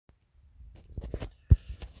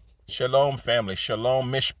Shalom, family. Shalom,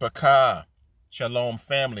 Mishpachah. Shalom,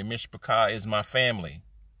 family. Mishpachah is my family.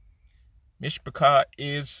 Mishpachah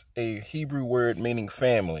is a Hebrew word meaning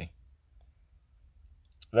family.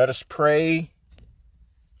 Let us pray.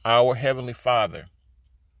 Our Heavenly Father,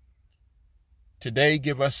 today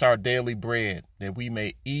give us our daily bread, that we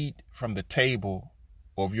may eat from the table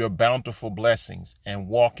of your bountiful blessings and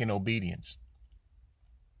walk in obedience.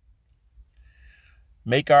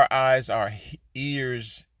 Make our eyes, our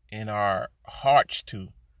ears, and our hearts to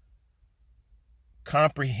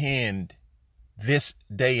comprehend this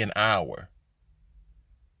day and hour.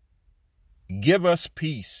 Give us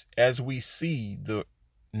peace as we see the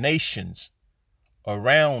nations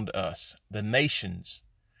around us, the nations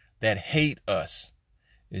that hate us.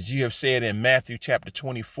 As you have said in Matthew chapter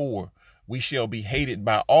 24, we shall be hated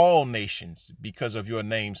by all nations because of your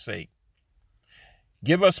name's sake.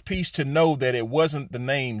 Give us peace to know that it wasn't the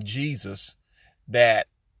name Jesus that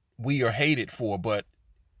we are hated for, but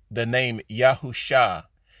the name Yahusha,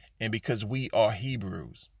 and because we are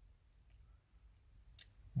Hebrews.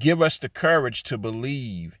 Give us the courage to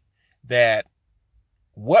believe that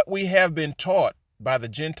what we have been taught by the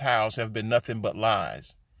Gentiles have been nothing but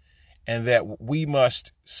lies, and that we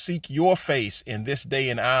must seek your face in this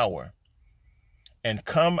day and hour and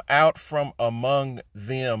come out from among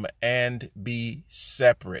them and be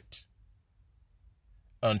separate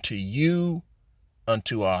unto you,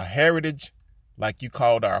 unto our heritage, like you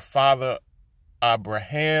called our father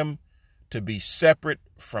Abraham to be separate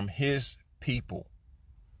from his people.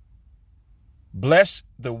 Bless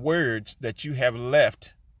the words that you have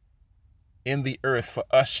left in the earth for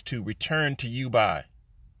us to return to you by.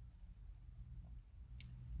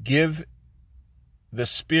 Give the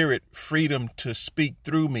Spirit freedom to speak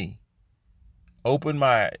through me. Open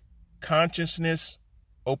my consciousness,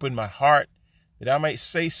 open my heart, that I might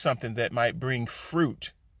say something that might bring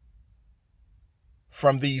fruit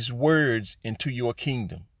from these words into your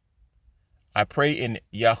kingdom. I pray in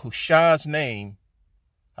Yahusha's name.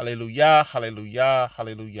 Hallelujah, hallelujah,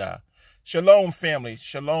 hallelujah. Shalom, family.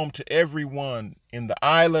 Shalom to everyone in the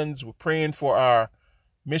islands. We're praying for our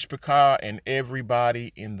Mishpachah and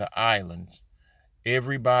everybody in the islands.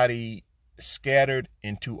 Everybody scattered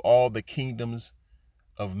into all the kingdoms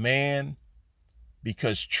of man,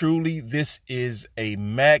 because truly this is a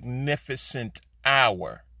magnificent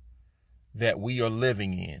hour that we are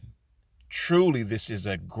living in. Truly, this is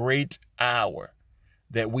a great hour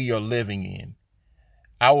that we are living in.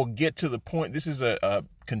 I will get to the point. This is a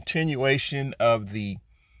continuation of the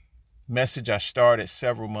message I started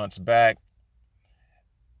several months back.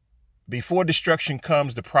 Before destruction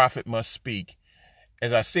comes, the prophet must speak.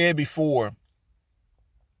 As I said before,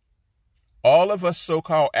 all of us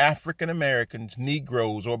so-called African Americans,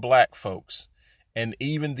 Negroes, or black folks, and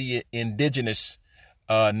even the indigenous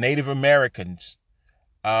Native Americans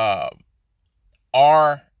are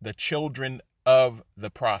the children of the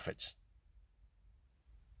prophets.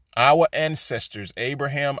 Our ancestors,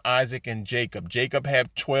 Abraham, Isaac, and Jacob. Jacob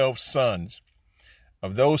had 12 sons.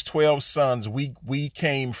 Of those 12 sons, we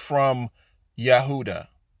came from Yehuda.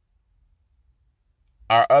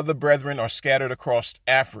 Our other brethren are scattered across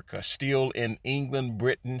Africa, still in England,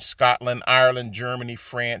 Britain, Scotland, Ireland, Germany,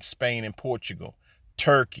 France, Spain, and Portugal,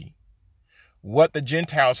 Turkey. What the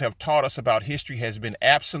Gentiles have taught us about history has been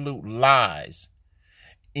absolute lies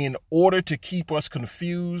in order to keep us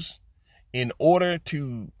confused, in order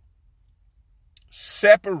to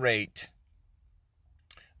separate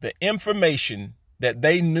the information that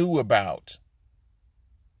they knew about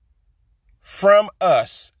from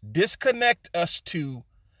us, disconnect us to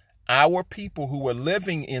our people who were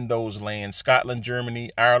living in those lands, Scotland,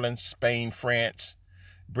 Germany, Ireland, Spain, France,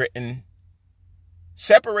 Britain,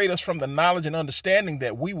 separate us from the knowledge and understanding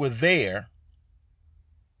that we were there,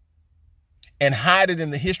 and hide it in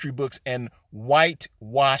the history books and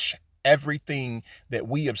whitewash everything that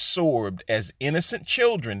we absorbed as innocent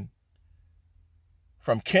children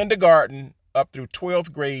from kindergarten up through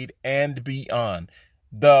 12th grade and beyond.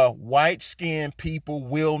 The white-skinned people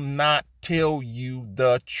will not tell you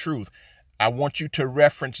the truth. I want you to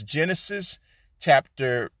reference Genesis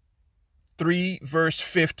chapter 3, verse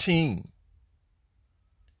 15.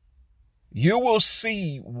 You will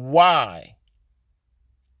see why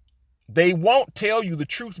they won't tell you the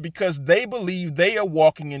truth, because they believe they are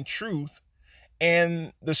walking in truth.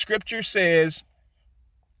 And the scripture says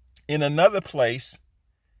in another place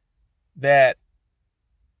that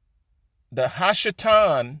the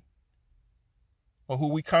Hashatan, or who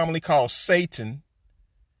we commonly call Satan,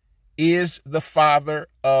 is the father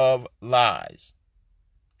of lies.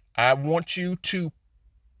 I want you to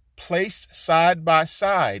place side by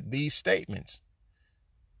side these statements.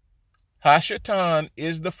 Hashatan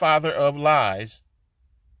is the father of lies.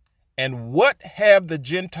 And what have the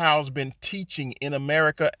Gentiles been teaching in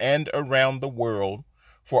America and around the world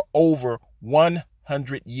for over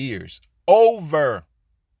 100 years? Over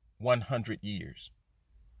 100 years.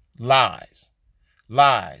 Lies.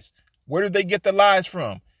 Lies. Where did they get the lies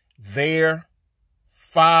from? Their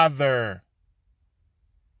father.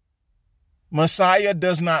 Messiah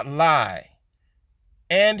does not lie.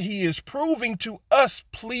 And he is proving to us,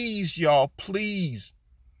 please, y'all, please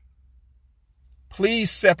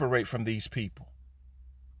separate from these people.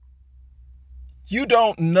 You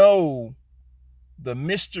don't know the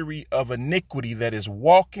mystery of iniquity that is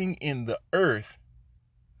walking in the earth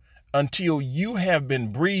until you have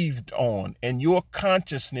been breathed on and your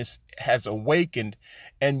consciousness has awakened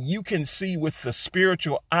and you can see with the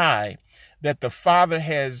spiritual eye that the Father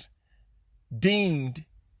has deemed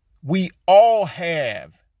we all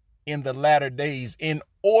have in the latter days, in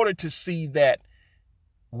order to see that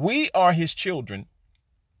we are his children,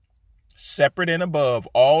 separate and above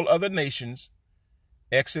all other nations.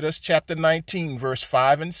 Exodus chapter 19, verse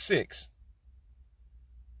 5 and 6.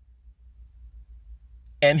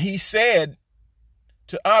 And he said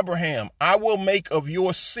to Abraham, I will make of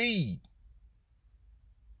your seed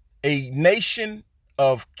a nation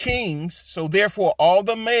of kings. So therefore all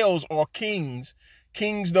the males are kings.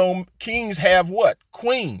 Kings have what?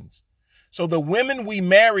 Queens. So the women we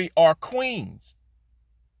marry are queens.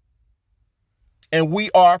 And we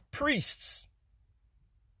are priests.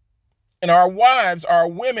 And our wives, our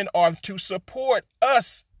women, are to support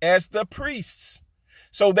us as the priests.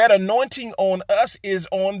 So that anointing on us is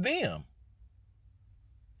on them.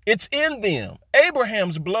 It's in them.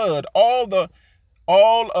 Abraham's blood, all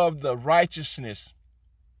of the righteousness,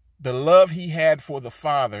 the love he had for the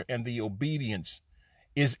Father and the obedience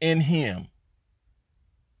is in him.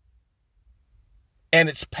 And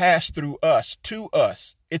it's passed through us, to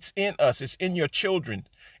us. It's in us. It's in your children.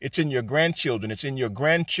 It's in your grandchildren. It's in your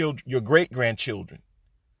grandchildren, your great-grandchildren.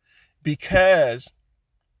 Because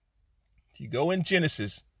if you go in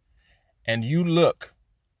Genesis and you look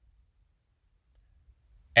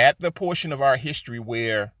at the portion of our history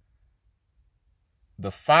where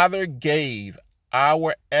the Father gave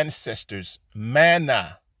our ancestors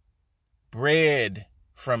manna, bread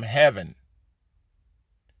from heaven,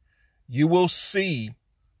 you will see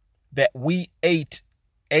that we ate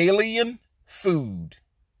alien food.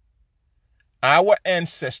 Our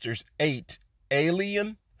ancestors ate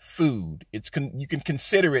alien food. You can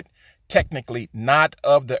consider it technically not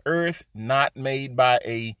of the earth, not made by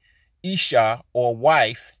a Isha or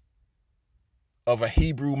wife of a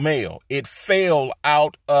Hebrew male. It fell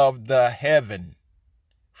out of the heaven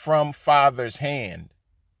from Father's hand.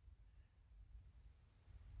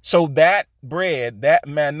 So that bread, that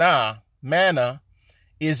manna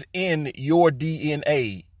is in your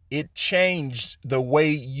DNA. It changed the way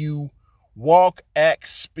you walk, act,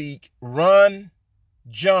 speak, run,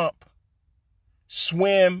 jump,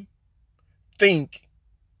 swim, think,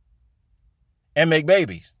 and make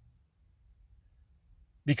babies.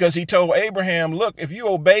 Because he told Abraham, look, if you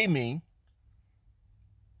obey me,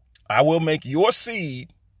 I will make your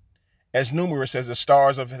seed as numerous as the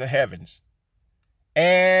stars of the heavens,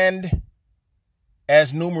 and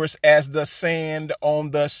as numerous as the sand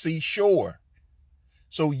on the seashore.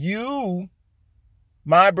 So you,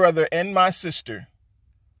 my brother and my sister,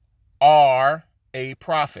 are a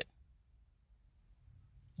prophet.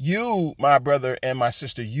 You, my brother and my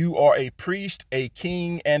sister, you are a priest, a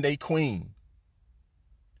king, and a queen.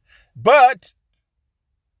 But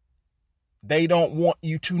they don't want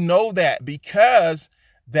you to know that, because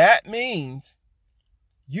that means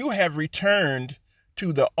you have returned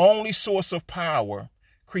to the only source of power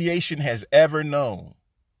creation has ever known.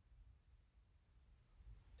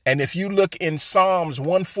 And if you look in Psalms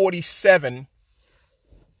 147,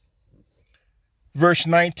 verse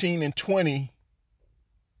 19 and 20,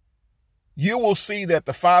 you will see that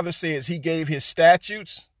the Father says he gave his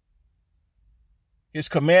statutes, his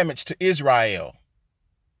commandments to Israel,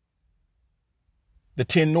 the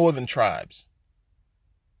 10 northern tribes,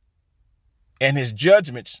 and his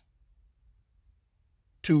judgments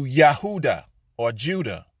to Yehuda or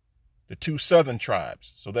Judah, the 2 southern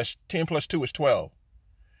tribes. So that's 10 plus 2 is 12.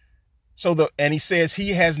 And he says he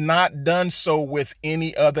has not done so with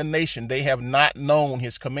any other nation. They have not known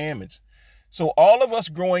his commandments. So all of us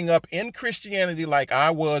growing up in Christianity, like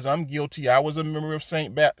I'm guilty. I was a member of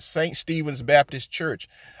St. Stephen's Baptist Church.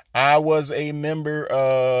 I was a member,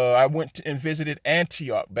 I went and visited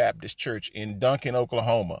Antioch Baptist Church in Duncan,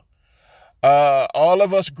 Oklahoma. All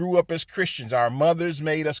of us grew up as Christians. Our mothers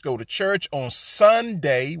made us go to church on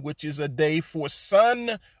Sunday, which is a day for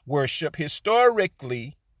sun worship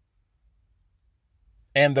historically.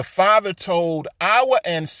 And the Father told our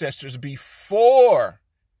ancestors before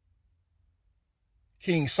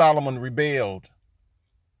King Solomon rebelled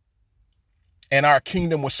and our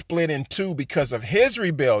kingdom was split in two because of his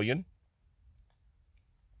rebellion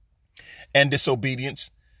and disobedience.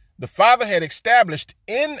 The Father had established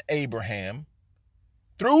in Abraham,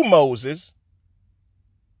 through Moses,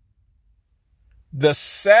 the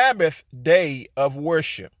Sabbath day of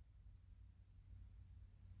worship.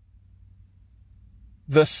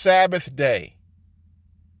 The Sabbath day,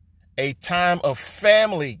 a time of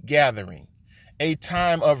family gathering, a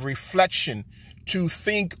time of reflection to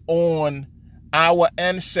think on our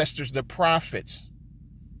ancestors, the prophets,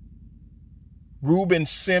 Reuben,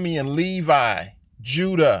 Simeon, Levi,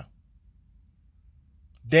 Judah,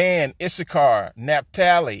 Dan, Issachar,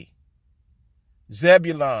 Naphtali,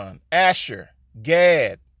 Zebulun, Asher,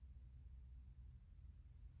 Gad,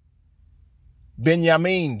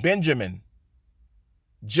 Benjamin,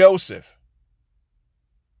 Joseph,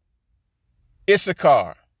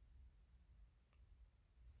 Issachar,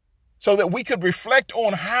 so that we could reflect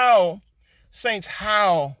on how, saints,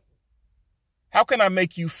 how can I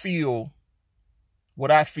make you feel what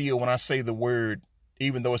I feel when I say the word,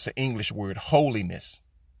 even though it's an English word, holiness?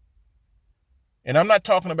 And I'm not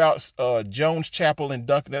talking about Jones Chapel and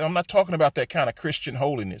Duncan. I'm not talking about that kind of Christian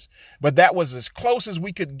holiness. But that was as close as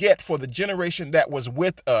we could get for the generation that was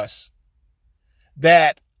with us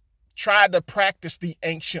that tried to practice the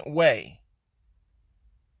ancient way.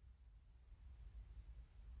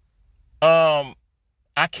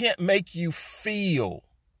 I can't make you feel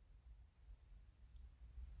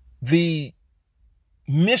the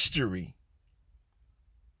mystery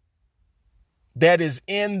that is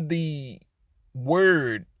in the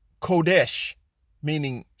word Kodesh,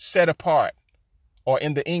 meaning set apart, or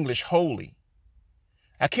in the English, holy.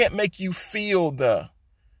 I can't make you feel the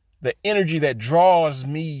energy that draws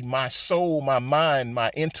me, my soul, my mind,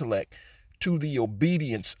 my intellect, to the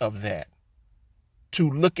obedience of that. To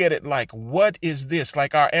look at it like, what is this?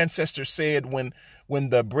 Like our ancestors said when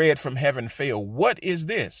the bread from heaven fell, what is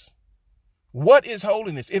this? What is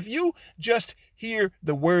holiness? If you just hear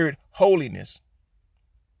the word holiness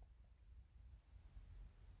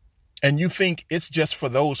and you think it's just for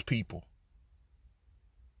those people,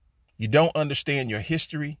 you don't understand your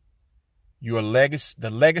history, your legacy, the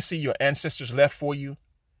legacy your ancestors left for you,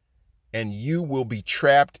 and you will be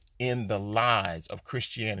trapped in the lies of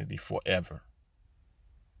Christianity forever.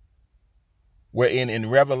 Wherein in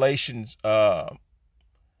Revelations, John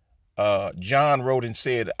wrote and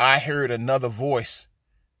said, I heard another voice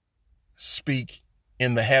speak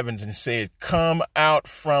in the heavens and said, come out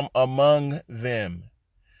from among them.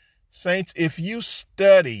 Saints, if you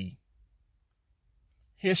study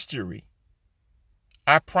history,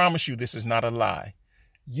 I promise you this is not a lie.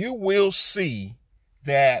 You will see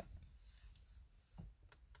that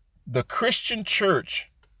the Christian church,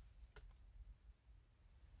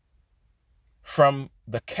 from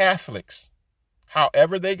the Catholics,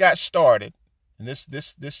 however they got started, and this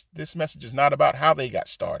message is not about how they got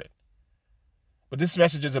started, but this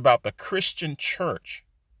message is about the Christian church.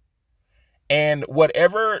 And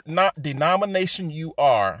whatever denomination you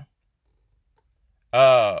are,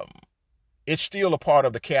 it's still a part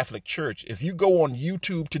of the Catholic Church. If you go on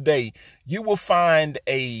YouTube today, you will find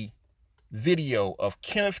a video of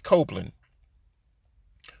Kenneth Copeland,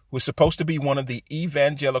 who is supposed to be one of the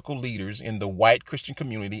evangelical leaders in the white Christian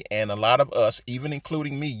community, and a lot of us, even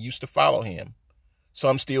including me, used to follow him.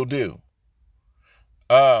 Some still do.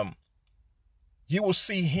 You will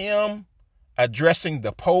see him addressing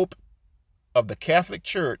the Pope of the Catholic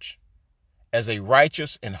Church as a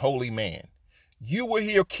righteous and holy man. You will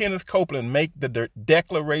hear Kenneth Copeland make the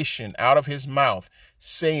declaration out of his mouth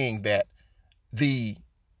saying that the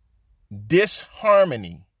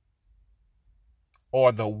disharmony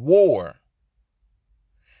or the war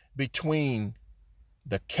between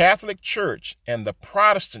the Catholic Church and the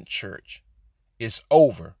Protestant Church is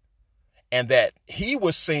over. And that he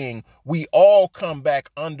was saying we all come back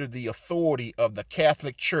under the authority of the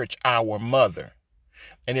Catholic Church, our mother.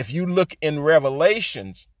 And if you look in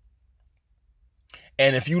Revelations,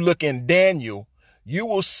 and if you look in Daniel, you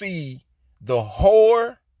will see the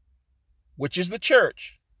whore, which is the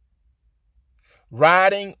church,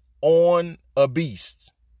 riding on a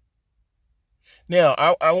beast. Now,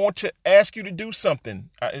 I want to ask you to do something.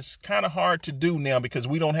 It's kind of hard to do now because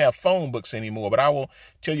we don't have phone books anymore, but I will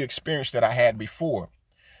tell you an experience that I had before.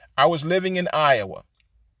 I was living in Iowa.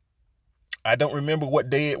 I don't remember what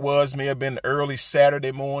day it was. May have been early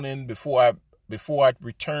Saturday morning before I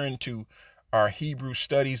returned to our Hebrew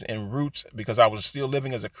studies and roots, because I was still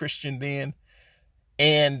living as a Christian then.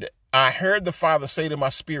 And I heard the Father say to my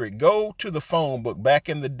spirit, go to the phone book. Back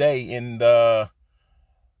in the day, in the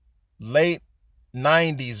late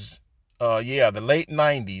 90s, the late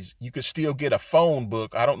 90s, you could still get a phone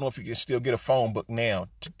book. I don't know if you can still get a phone book now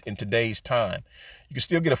in today's time. You can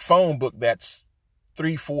still get a phone book that's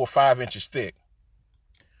 3, 4, 5 inches thick.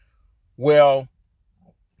 Well,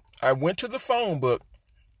 I went to the phone book,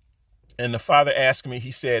 and the Father asked me,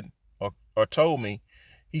 he said, or told me,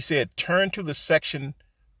 he said, turn to the section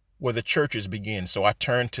where the churches begin. So I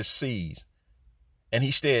turned to C's, and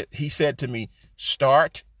he said to me,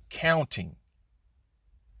 start counting.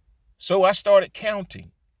 So I started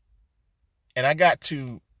counting, and I got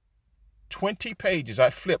to 20 pages.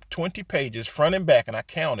 I flipped 20 pages front and back, and I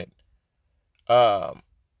counted.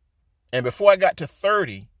 And before I got to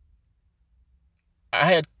 30,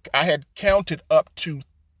 I had counted up to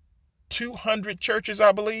 200 churches,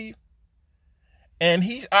 I believe. And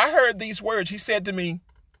I heard these words. He said to me,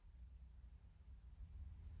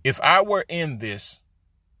 if I were in this,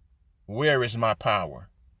 where is my power?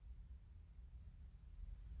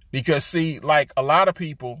 Because see, like a lot of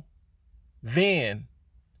people then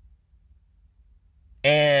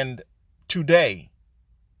and today,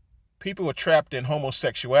 people are trapped in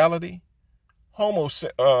homosexuality,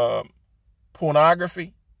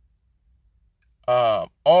 pornography,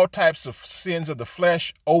 all types of sins of the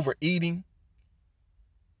flesh, overeating,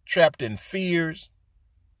 trapped in fears.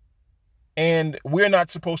 And we're not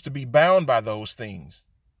supposed to be bound by those things.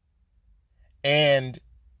 And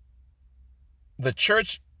the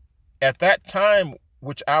church at that time,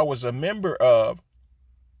 which I was a member of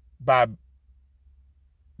by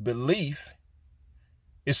belief,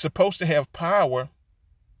 is supposed to have power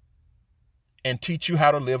and teach you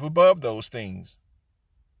how to live above those things.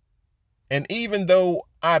 And even though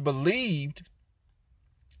I believed,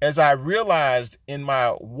 as I realized in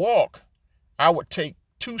my walk, I would take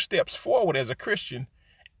 2 steps forward as a Christian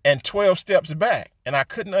and 12 steps back. And I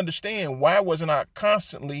couldn't understand, why wasn't I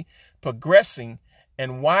constantly progressing,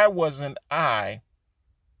 and why wasn't I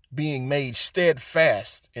being made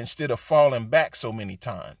steadfast instead of falling back so many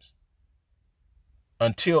times?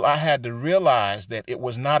 Until I had to realize that it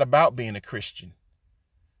was not about being a Christian.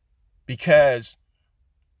 Because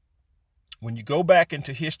when you go back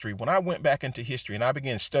into history, when I went back into history and I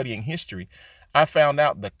began studying history, I found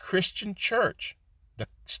out the Christian church that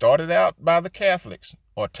started out by the Catholics,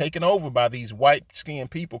 or taken over by these white-skinned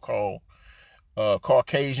people called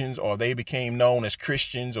Caucasians, or they became known as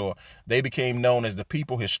Christians, or they became known as the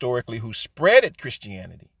people historically who spreaded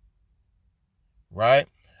Christianity, right?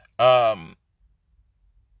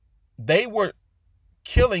 They were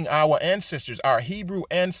killing our ancestors, our Hebrew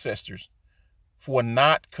ancestors, for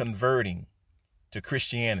not converting to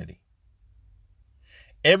Christianity.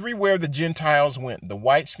 Everywhere the Gentiles went, the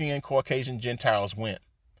white-skinned Caucasian Gentiles went,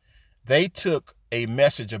 they took a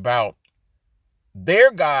message about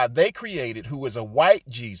their God they created, who is a white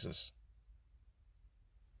Jesus,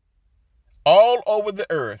 all over the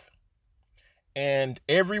earth. And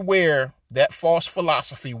everywhere that false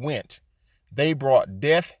philosophy went, they brought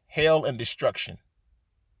death, hell, and destruction.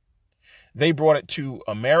 They brought it to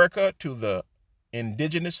America, to the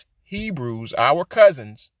indigenous Hebrews, our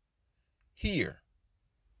cousins here.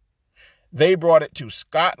 They brought it to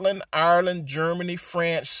Scotland, Ireland, Germany,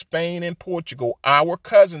 France, Spain, and Portugal. Our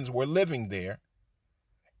cousins were living there.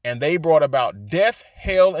 And they brought about death,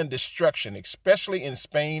 hell, and destruction, especially in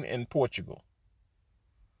Spain and Portugal.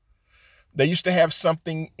 They used to have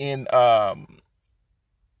something in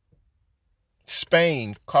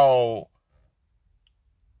Spain called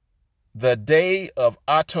the Day of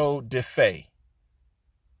Auto de Fe.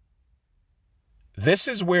 This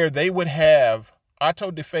is where they would have, Auto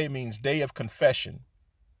de Fe means day of confession.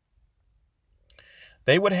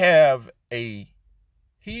 They would have a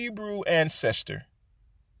Hebrew ancestor,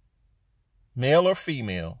 male or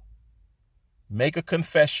female, make a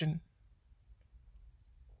confession,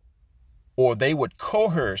 or they would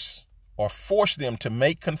coerce or force them to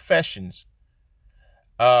make confessions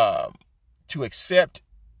to accept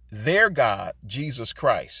their God, Jesus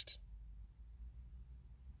Christ.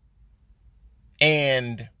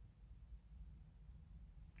 And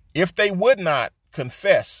if they would not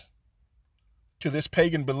confess to this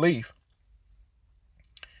pagan belief,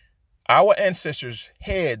 our ancestors'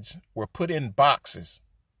 heads were put in boxes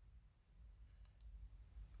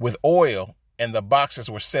with oil, and the boxes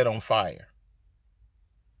were set on fire.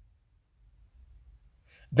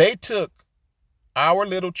 They took our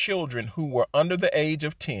little children who were under the age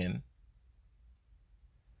of 10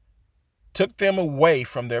 took them away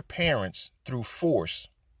from their parents through force,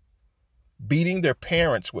 beating their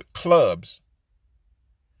parents with clubs,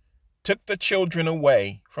 took the children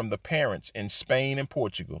away from the parents in Spain and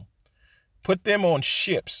Portugal, put them on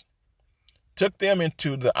ships, took them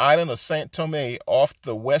into the island of Saint Thome off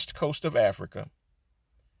the west coast of Africa,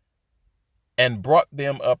 and brought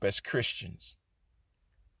them up as Christians,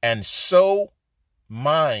 and so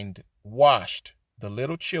mind washed the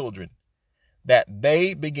little children that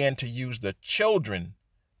they began to use the children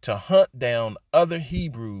to hunt down other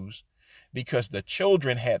Hebrews, because the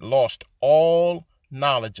children had lost all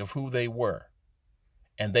knowledge of who they were,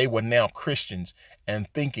 and they were now Christians and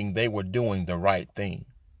thinking they were doing the right thing.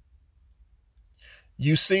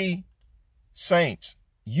 You see, saints,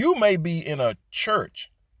 you may be in a church,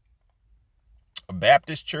 a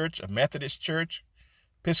Baptist church, a Methodist church,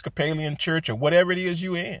 Episcopalian church, or whatever it is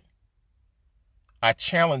you're in. I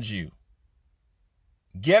challenge you,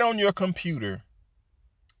 get on your computer,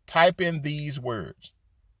 type in these words: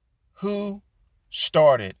 who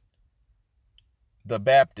started the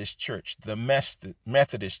Baptist church, the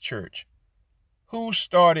Methodist church? Who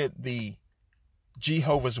started the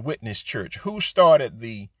Jehovah's Witness church? Who started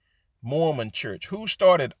the Mormon church? Who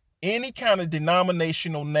started any kind of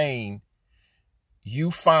denominational name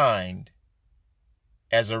you find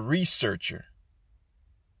as a researcher?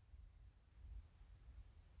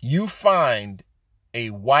 You find a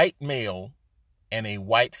white male and a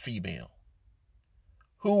white female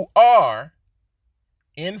who are,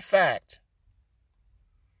 in fact,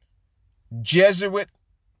 Jesuit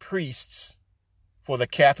priests for the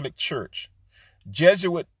Catholic Church.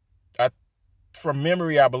 Jesuit, from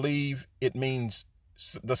memory, I believe it means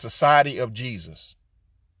the Society of Jesus.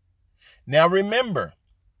 Now remember,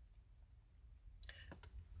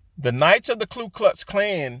 the Knights of the Ku Klux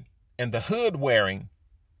Klan and the hood wearing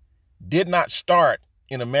did not start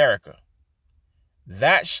in America.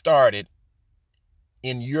 That started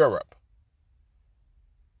in Europe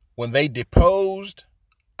when they deposed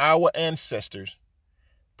our ancestors,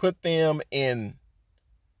 put them in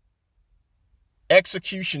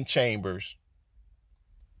execution chambers,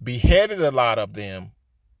 beheaded a lot of them,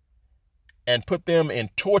 and put them in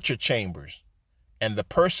torture chambers. And the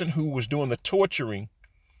person who was doing the torturing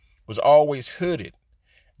was always hooded.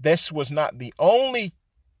 This was not the only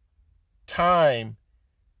time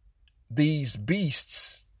these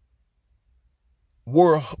beasts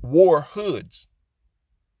wore hoods.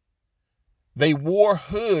 They wore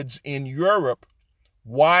hoods in Europe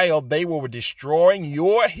while they were destroying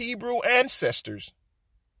your Hebrew ancestors,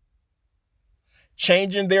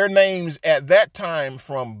 changing their names at that time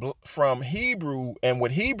from Hebrew and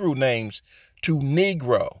with Hebrew names to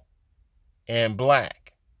Negro and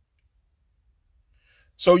Black.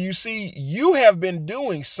 So you see, you have been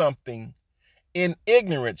doing something in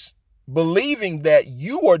ignorance, believing that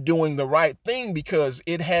you are doing the right thing because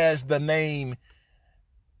it has the name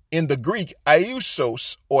in the Greek,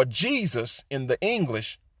 Iusos, or Jesus in the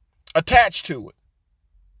English, attached to it.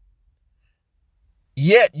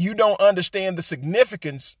 Yet you don't understand the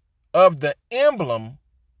significance of the emblem,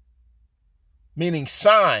 meaning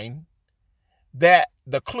sign, that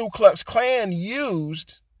the Ku Klux Klan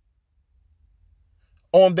used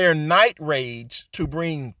on their night raids to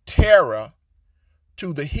bring terror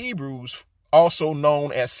to the Hebrews, also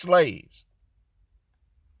known as slaves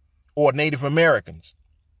or Native Americans.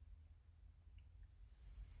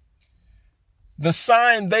 The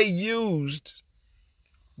sign they used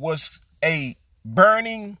was a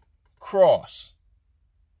burning cross.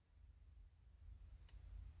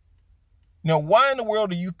 Now, why in the world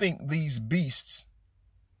do you think these beasts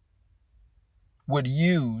would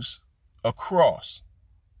use a cross?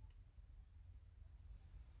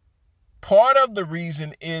 Part of the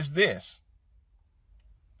reason is this: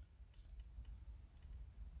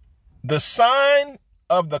 the sign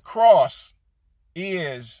of the cross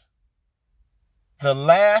is the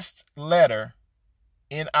last letter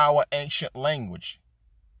in our ancient language.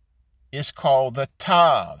 It's called the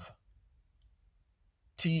Tav,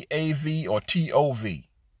 T-A-V or T-O-V.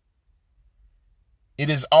 It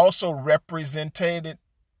is also represented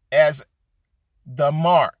as the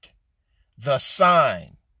mark, the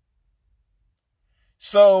sign.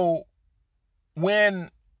 So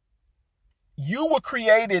when you were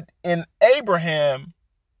created in Abraham,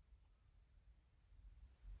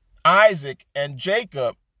 Isaac, and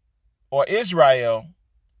Jacob, or Israel,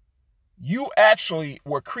 you actually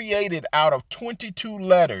were created out of 22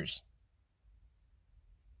 letters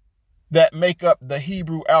that make up the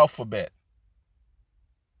Hebrew alphabet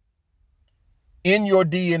in your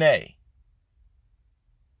DNA.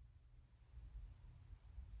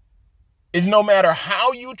 It's no matter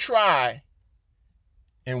how you try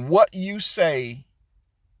and what you say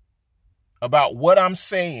about what I'm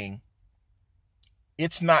saying,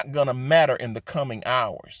 it's not going to matter in the coming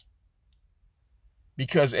hours.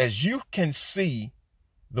 Because as you can see,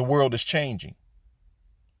 the world is changing.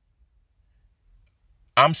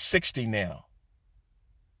 I'm 60 now.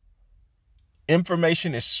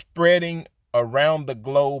 Information is spreading around the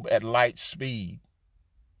globe at light speed.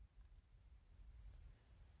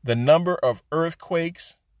 The number of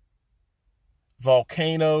earthquakes,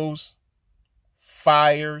 volcanoes,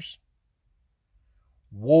 fires,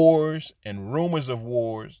 wars, and rumors of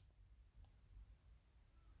wars,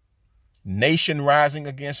 nation rising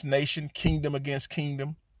against nation, kingdom against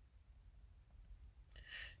kingdom,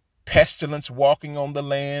 pestilence walking on the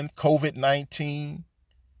land, COVID-19,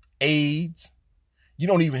 AIDS. You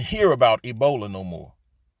don't even hear about Ebola no more.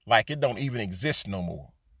 Like it don't even exist no more.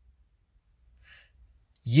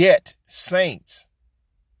 Yet, saints,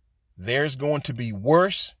 there's going to be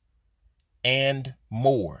worse and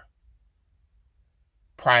more.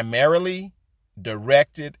 Primarily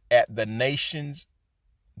directed at the nations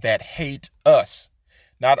that hate us.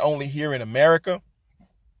 Not only here in America,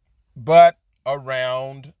 but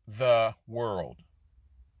around the world.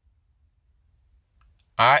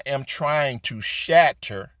 I am trying to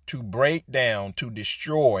shatter, to break down, to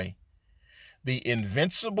destroy the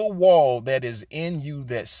invincible wall that is in you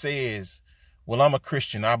that says, well, I'm a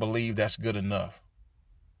Christian. I believe that's good enough.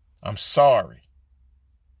 I'm sorry.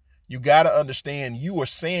 You got to understand you are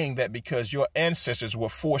saying that because your ancestors were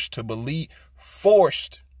forced to believe,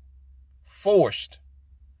 forced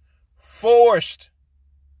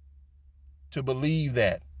to believe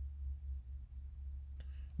that.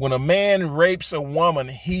 When a man rapes a woman,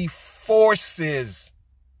 he forces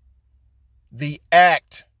the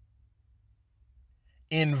act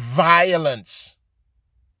in violence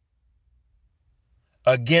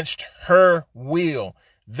against her will.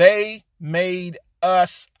 They made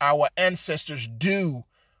us, our ancestors, do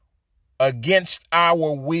against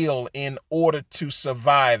our will in order to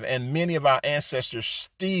survive. And many of our ancestors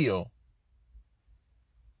still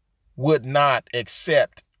would not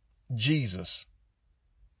accept Jesus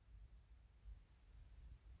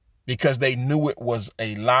because they knew it was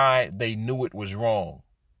a lie. They knew it was wrong.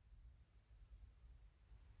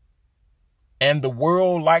 And the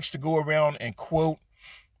world likes to go around and quote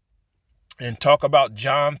and talk about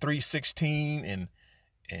John 3:16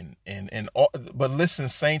 and all, but listen,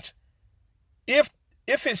 saints, if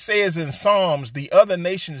it says in Psalms the other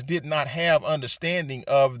nations did not have understanding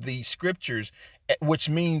of the scriptures, which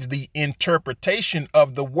means the interpretation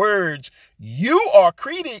of the words you are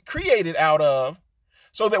created out of,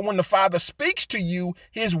 so that when the Father speaks to you,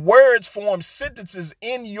 his words form sentences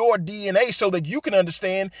in your DNA so that you can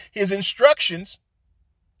understand his instructions.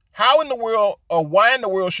 How in the world or why in the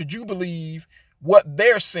world should you believe what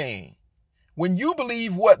they're saying? When you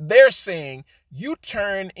believe what they're saying, you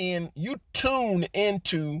tune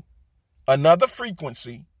into another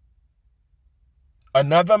frequency,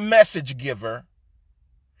 another message giver,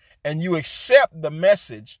 and you accept the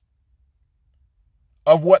message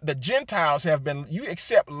of what the Gentiles have been. You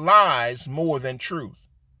accept lies more than truth.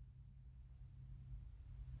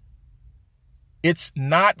 It's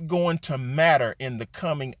not going to matter in the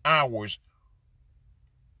coming hours.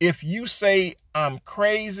 If you say I'm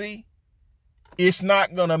crazy, it's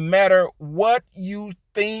not going to matter what you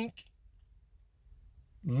think.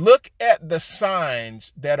 Look at the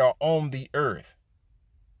signs that are on the earth.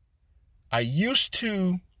 I used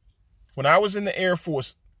to, when I was in the Air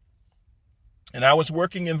Force and I was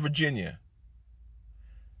working in Virginia,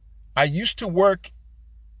 I used to work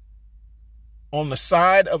on the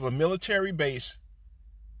side of a military base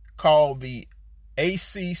called the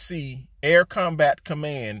ACC, Air Combat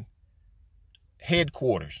Command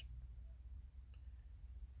headquarters.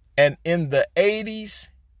 And in the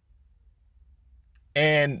 80s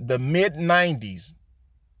and the mid 90s,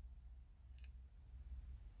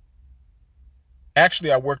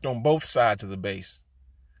 actually I worked on both sides of the base.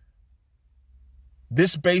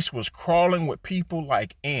 This base was crawling with people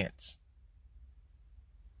like ants.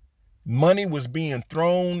 Money was being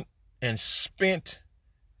thrown and spent,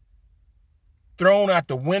 thrown out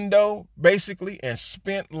the window, basically, and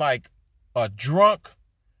spent like a drunk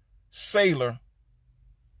sailor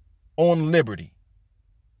on liberty.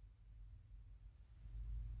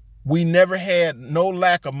 We never had no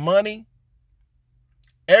lack of money.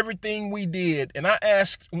 Everything we did, and I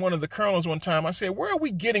asked one of the colonels one time, I said, where are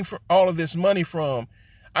we getting all of this money from?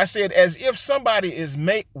 I said, as if somebody is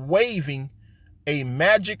waving a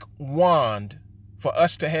magic wand for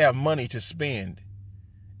us to have money to spend.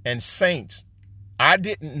 And saints, I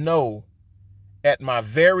didn't know at my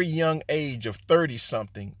very young age of 30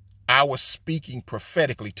 something, I was speaking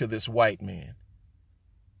prophetically to this white man.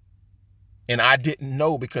 And I didn't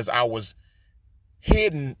know because I was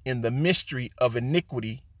hidden in the mystery of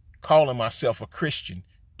iniquity, calling myself a Christian,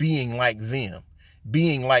 being like them,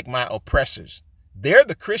 being like my oppressors. They're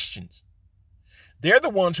the Christians. They're the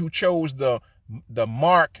ones who chose the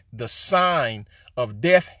mark, the sign of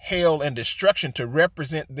death, hell, and destruction to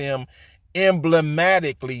represent them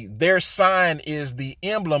emblematically. Their sign is the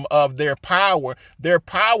emblem of their power. Their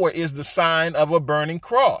power is the sign of a burning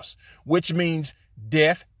cross, which means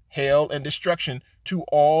death, hell, and destruction to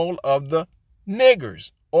all of the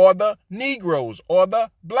niggers or the Negroes or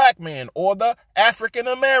the black man or the African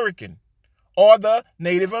American or the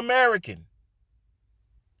Native American.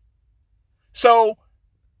 So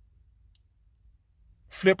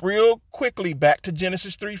flip real quickly back to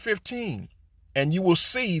Genesis 3:15, and you will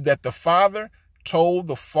see that the Father told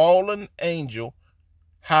the fallen angel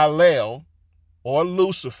Hallel or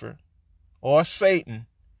Lucifer or Satan,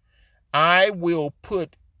 I will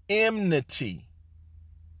put enmity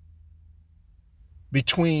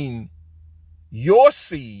between your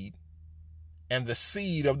seed and the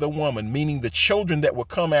seed of the woman, meaning the children that will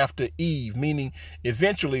come after Eve, meaning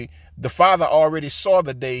eventually the Father already saw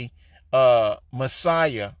the day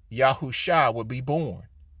Messiah, Yahusha, would be born.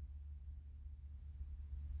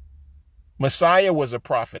 Messiah was a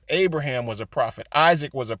prophet. Abraham was a prophet.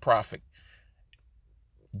 Isaac was a prophet.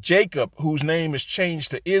 Jacob, whose name is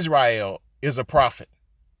changed to Israel, is a prophet.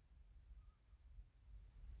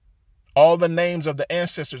 All the names of the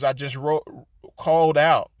ancestors I just called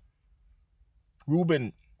out,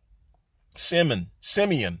 Reuben,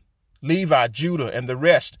 Simeon, Levi, Judah, and the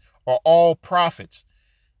rest are all prophets.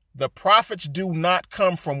 The prophets do not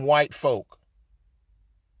come from white folk.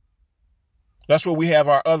 That's where we have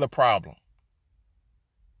our other problem.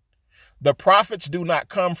 The prophets do not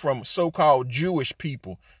come from so-called Jewish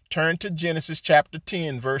people. Turn to Genesis chapter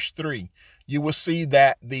 10, verse 3. You will see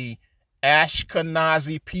that the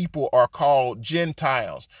Ashkenazi people are called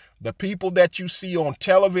Gentiles. The people that you see on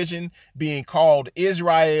television being called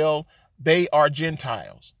Israel, they are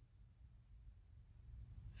Gentiles.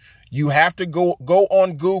 You have to go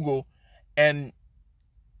on Google and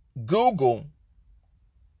Google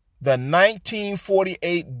the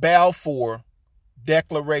 1948 Balfour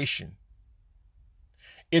Declaration.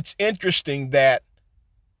 It's interesting that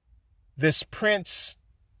this prince,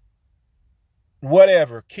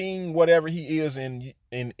 whatever, king, whatever he is in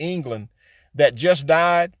England, that just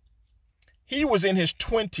died, he was in his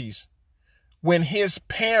 20s when his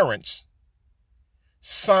parents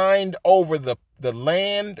signed over the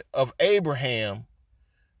land of Abraham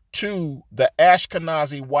to the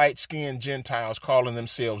Ashkenazi white-skinned Gentiles calling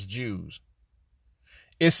themselves Jews.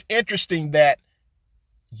 It's interesting that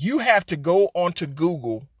you have to go onto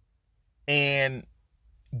Google and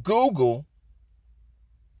Google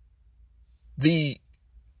the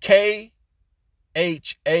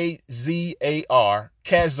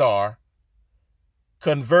Khazar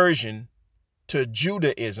conversion to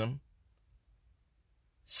Judaism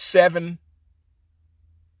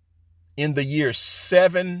in the year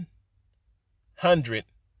 700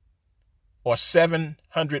 or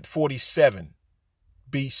 747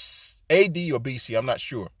 AD or BC, I'm not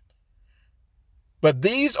sure. But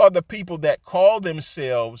these are the people that call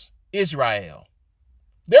themselves Israel.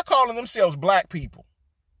 They're calling themselves black people.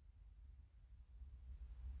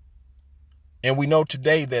 And we know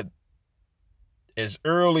today that as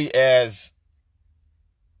early as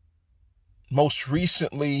most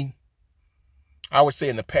recently, I would say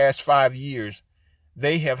in the past 5 years,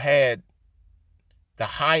 they have had the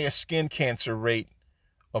highest skin cancer rate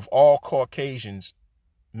of all Caucasians,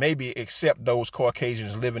 maybe except those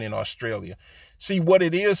Caucasians living in Australia. See, what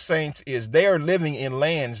it is, saints, is they are living in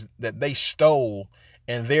lands that they stole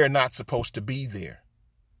and they're not supposed to be there.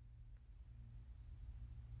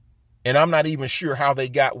 And I'm not even sure how they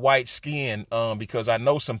got white skin because I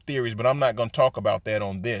know some theories, but I'm not going to talk about that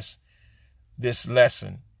on this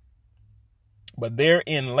lesson. But they're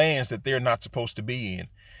in lands that they're not supposed to be in.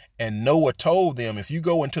 And Noah told them, if you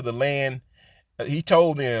go into the land, he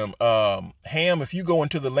told them, Ham, if you go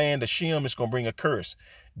into the land of Shem, it's going to bring a curse.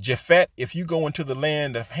 Japhet, if you go into the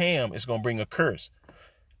land of Ham, it's going to bring a curse.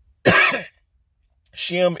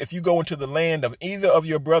 Shem, if you go into the land of either of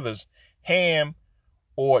your brothers, Ham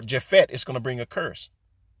or Japhet, it's going to bring a curse.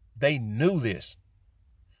 They knew this.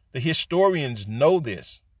 The historians know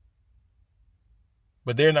this.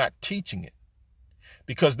 But they're not teaching it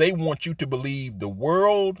because they want you to believe the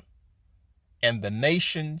world and the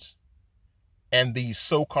nations and these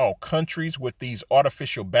so-called countries with these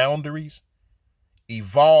artificial boundaries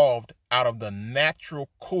evolved out of the natural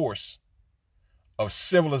course of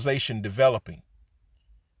civilization developing,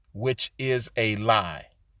 which is a lie.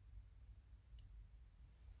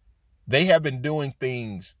 They have been doing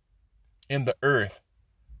things in the earth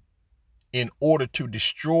in order to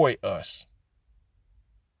destroy us.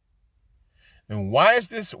 And why is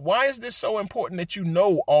this so important that you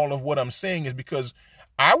know all of what I'm saying? Is because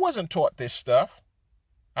I wasn't taught this stuff.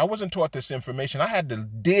 I wasn't taught this information. I had to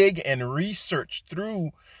dig and research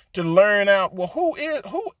through to learn out, well,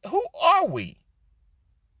 who are we?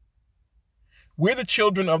 We're the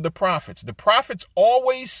children of the prophets. The prophets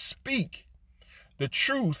always speak the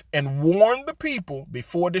truth and warn the people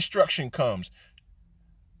before destruction comes.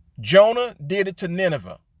 Jonah did it to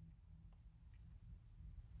Nineveh.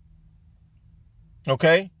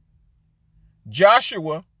 Okay?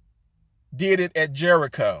 Joshua did it at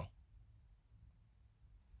Jericho.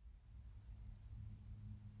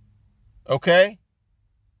 Okay?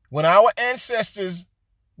 When our ancestors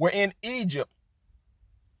were in Egypt,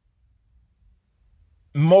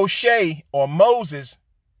 Moshe or Moses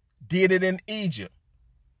did it in Egypt.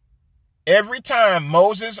 Every time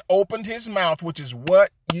Moses opened his mouth, which is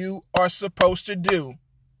what you are supposed to do,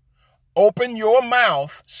 open your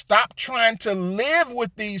mouth, stop trying to live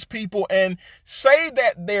with these people and say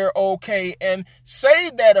that they're okay and say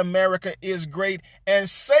that America is great and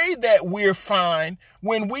say that we're fine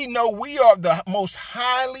when we know we are the most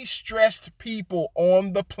highly stressed people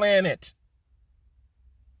on the planet.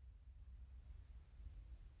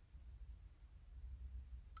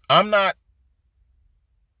 I'm not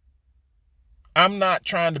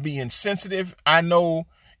trying to be insensitive. I know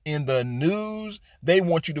in the news, they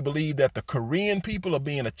want you to believe that the Korean people are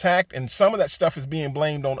being attacked, and some of that stuff is being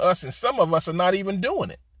blamed on us, and some of us are not even doing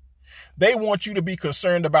it. They want you to be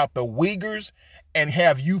concerned about the Uyghurs and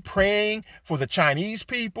have you praying for the Chinese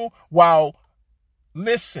people, while,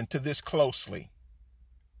 listen to this closely,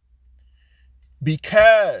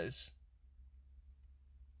 because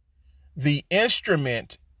the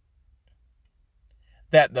instrument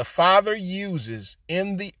that the Father uses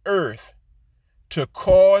in the earth to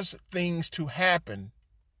cause things to happen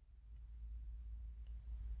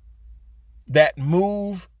that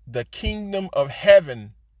move the kingdom of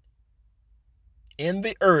heaven in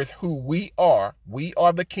the earth, who we are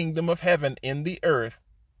the kingdom of heaven in the earth.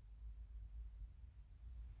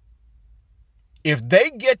 If they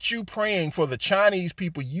get you praying for the Chinese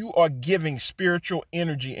people, you are giving spiritual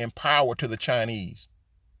energy and power to the Chinese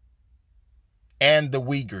and the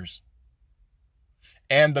Uyghurs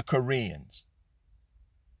and the Koreans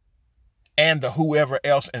and the whoever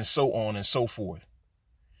else, and so on and so forth.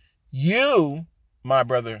 You, my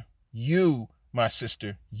brother, you, my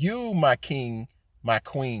sister, you, my king, my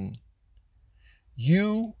queen,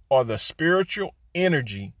 you are the spiritual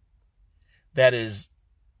energy that is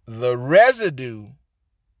the residue.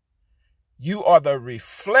 You are the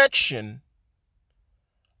reflection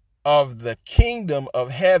of the kingdom of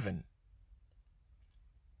heaven.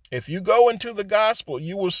 If you go into the gospel,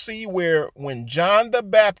 you will see where when John the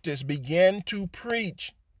Baptist began to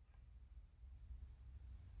preach,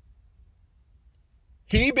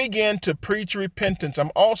 he began to preach repentance.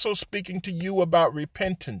 I'm also speaking to you about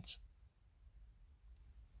repentance.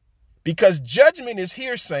 Because judgment is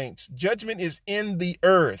here, saints. Judgment is in the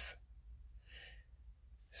earth.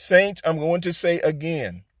 Saints, I'm going to say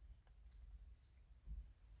again,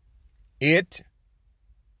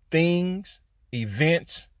 things,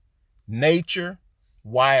 events, nature,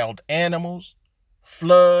 wild animals,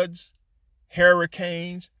 floods,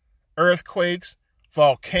 hurricanes, earthquakes,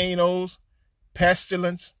 volcanoes,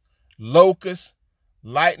 pestilence, locusts,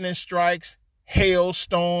 lightning strikes,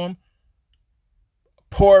 hailstorm,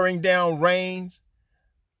 pouring down rains,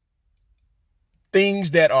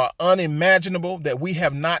 things that are unimaginable, that we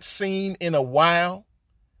have not seen in a while,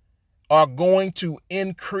 are going to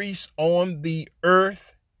increase on the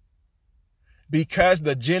earth because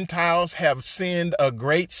the Gentiles have sinned a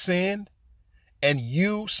great sin. And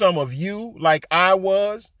you, some of you, like I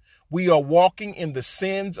was, we are walking in the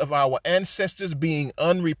sins of our ancestors, being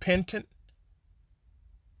unrepentant.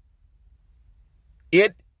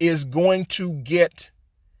 It is going to get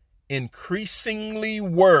increasingly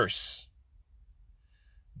worse.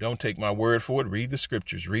 Don't take my word for it. Read the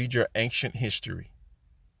scriptures. Read your ancient history.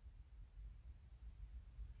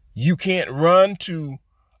 You can't run to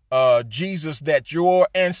Jesus that your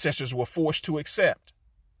ancestors were forced to accept.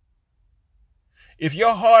 If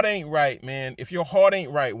your heart ain't right, man, if your heart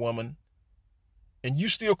ain't right, woman, and you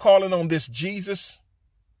still calling on this Jesus,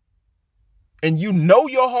 and you know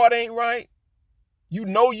your heart ain't right, You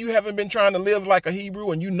know you haven't been trying to live like a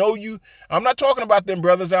Hebrew, and I'm not talking about them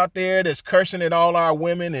brothers out there that's cursing at all our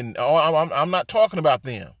women, and I'm not talking about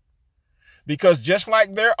them. Because just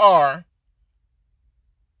like there are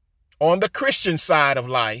on the Christian side of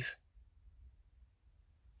life,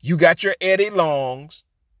 you got your Eddie Longs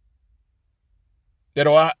that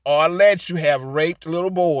are alleged to have raped little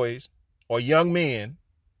boys or young men.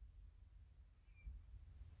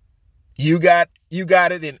 You got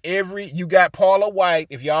it in you got Paula White,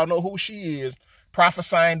 if y'all know who she is,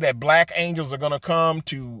 prophesying that black angels are going to come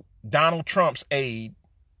to Donald Trump's aid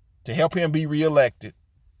to help him be reelected.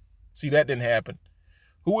 See, that didn't happen.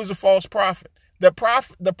 Who is a false prophet? The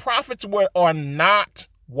prophets are not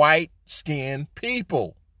white-skinned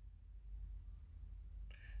people.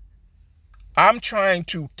 I'm trying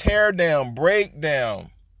to tear down, break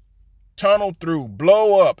down, tunnel through,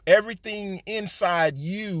 blow up everything inside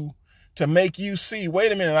you to make you see,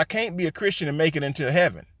 wait a minute, I can't be a Christian and make it into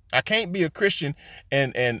heaven. I can't be a Christian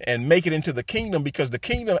and make it into the kingdom, because the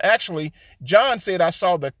kingdom, actually, John said, I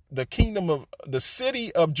saw the kingdom of the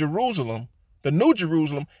city of Jerusalem, the new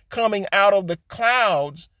Jerusalem, coming out of the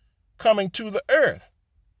clouds, coming to the earth.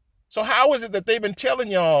 So how is it that they've been telling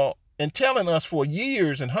y'all and telling us for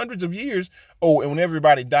years and hundreds of years, oh, and when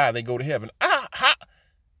everybody die, they go to heaven?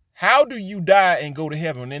 How do you die and go to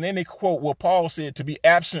heaven? And then they quote what Paul said, to be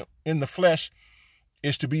absent in the flesh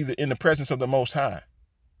is to be in the presence of the Most High.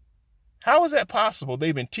 How is that possible?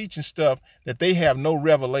 They've been teaching stuff that they have no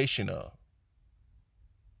revelation of.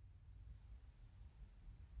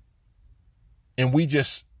 And we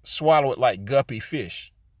just swallow it like guppy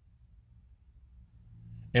fish.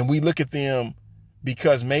 And we look at them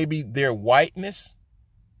because maybe their whiteness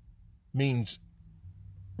means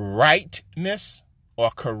rightness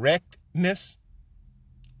or correctness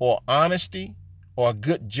or honesty or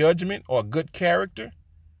good judgment or good character.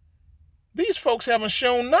 These folks haven't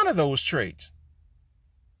shown none of those traits.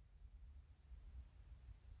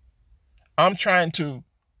 I'm trying to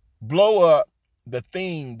blow up the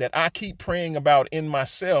thing that I keep praying about in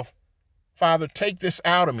myself. Father, take this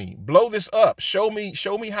out of me. Blow this up. Show me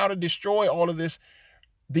how to destroy all of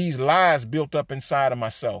these lies built up inside of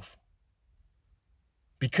myself.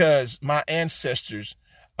 Because my ancestors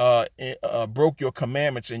broke your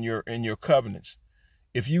commandments and your covenants.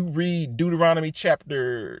 If you read Deuteronomy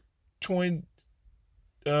chapter 28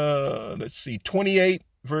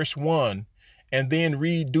 verse 1, and then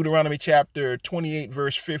read Deuteronomy chapter 28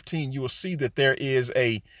 verse 15, you will see that there is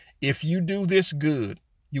if you do this good,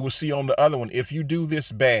 you will see on the other one, if you do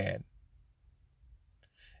this bad.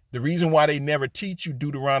 The reason why they never teach you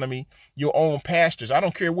Deuteronomy, your own pastors, I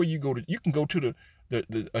don't care where you go to, you can go to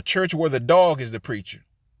a church where the dog is the preacher,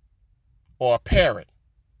 or a parrot,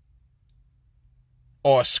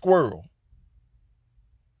 or a squirrel.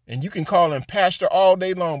 And you can call him pastor all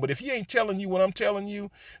day long, but if he ain't telling you what I'm telling you,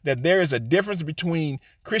 that there is a difference between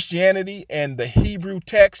Christianity and the Hebrew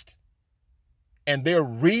text, and they're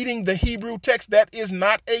reading the Hebrew text, that is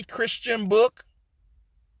not a Christian book,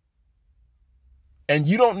 and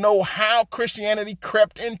you don't know how Christianity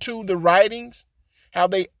crept into the writings, how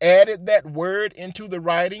they added that word into the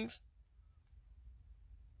writings.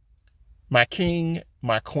 My king,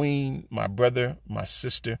 my queen, my brother, my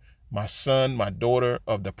sister, my son, my daughter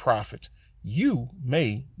of the prophets, you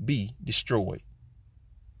may be destroyed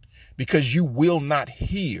because you will not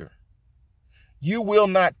hear. You will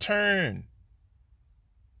not turn.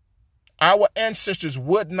 Our ancestors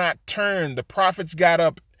would not turn. The prophets got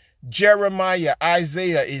up. Jeremiah,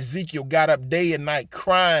 Isaiah, Ezekiel got up day and night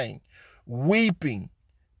crying, weeping,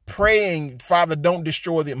 praying, Father, don't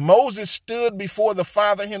destroy them. Moses stood before the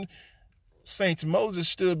Father Saints, Moses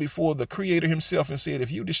stood before the Creator himself and said,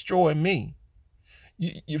 if you destroy me,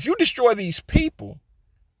 if you destroy these people,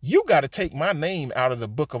 you got to take my name out of the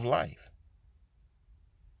book of life.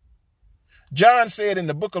 John said in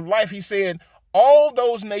the book of life, he said, all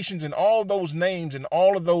those nations and all those names and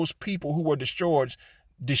all of those people who were destroyed,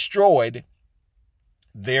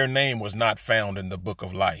 their name was not found in the book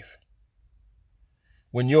of life.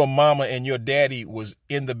 When your mama and your daddy was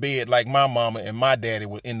in the bed, like my mama and my daddy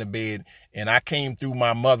was in the bed, and I came through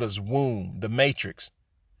my mother's womb, the matrix,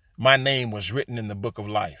 my name was written in the book of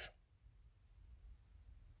life.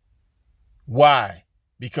 Why?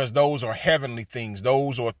 Because those are heavenly things.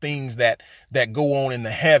 Those are things that go on in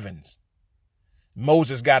the heavens.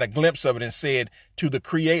 Moses got a glimpse of it and said to the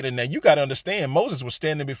Creator. Now you got to understand, Moses was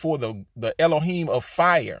standing before the Elohim of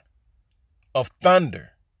fire, of thunder,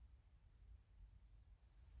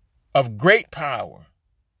 of great power.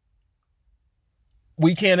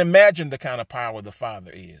 We can't imagine the kind of power the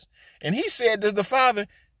Father is. And he said to the Father,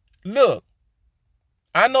 look,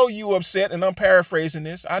 I know you upset, and I'm paraphrasing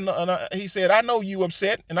this. He said, I know you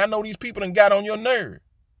upset, and I know these people done got on your nerve.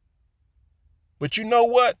 But you know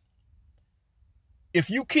what? If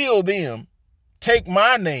you kill them, take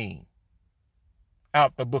my name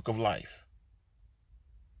out the book of life.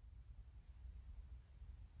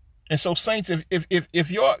 And so, saints,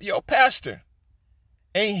 if your pastor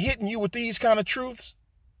ain't hitting you with these kind of truths,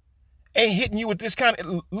 ain't hitting you with this kind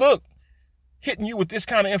of hitting you with this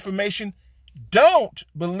kind of information, don't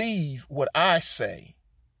believe what I say.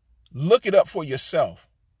 Look it up for yourself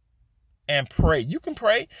and pray. You can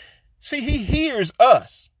pray. See, he hears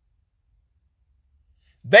us.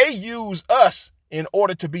 They use us in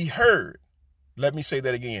order to be heard. Let me say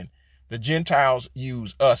that again. The Gentiles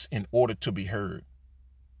use us in order to be heard.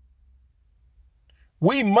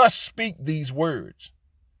 We must speak these words.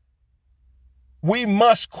 We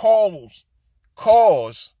must cause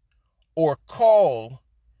or call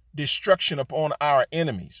destruction upon our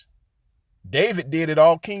enemies. David did it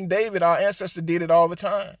all. King David, our ancestor, did it all the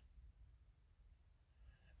time.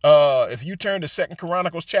 If you turn to 2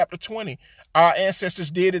 Chronicles chapter 20, our ancestors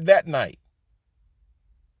did it that night.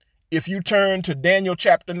 If you turn to Daniel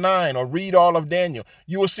chapter 9 or read all of Daniel,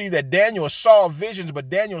 you will see that Daniel saw visions, but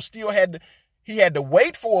Daniel still had to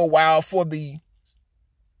wait for a while for the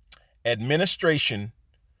administration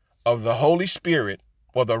of the Holy Spirit,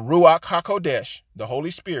 or the Ruach HaKodesh, the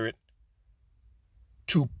Holy Spirit,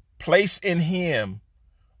 to place in him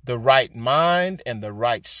the right mind and the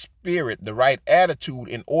right spirit, the right attitude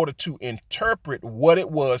in order to interpret what it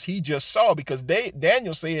was he just saw. Because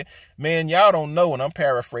Daniel said, man, y'all don't know, and I'm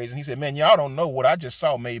paraphrasing, he said, man, y'all don't know what I just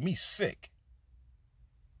saw made me sick.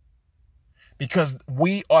 Because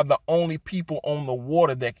we are the only people on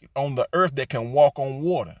the earth that can walk on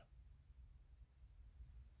water.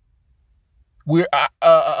 We're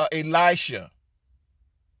Elisha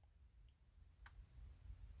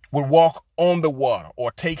would walk on the water,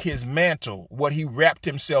 or take his mantle, what he wrapped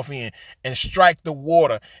himself in, and strike the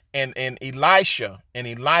water. And Elisha and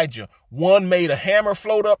Elijah, one made a hammer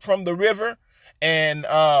float up from the river, and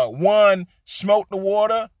one smote the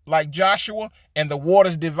water like Joshua, and the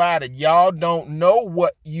waters divided. Y'all don't know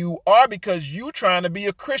what you are, because you trying to be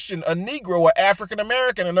a Christian, a Negro, an African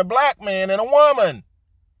American, and a black man and a woman.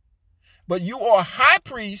 But you are high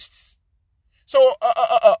priests. So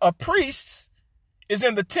a priest is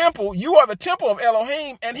in the temple. You are the temple of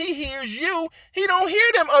Elohim, and he hears you. He don't hear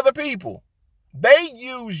them other people. They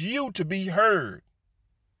use you to be heard.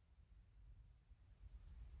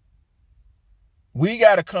 We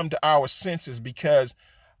got to come to our senses, because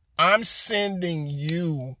I'm sending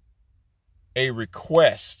you a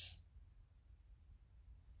request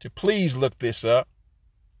to please look this up.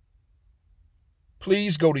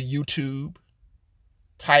 Please go to YouTube,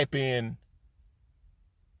 type in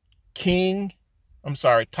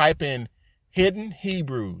Hidden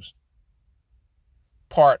Hebrews,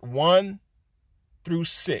 part 1 through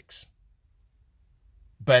 6.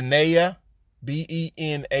 Benayah,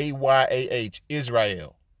 Benayah,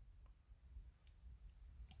 Israel.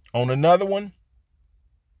 On another one,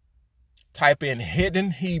 type in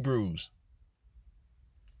Hidden Hebrews,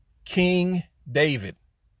 King David,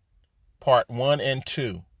 part 1 and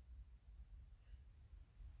 2.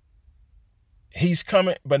 He's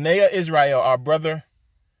coming. Benayah Israel, our brother,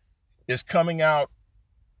 is coming out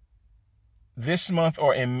this month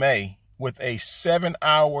or in May with a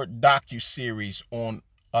 7-hour docuseries on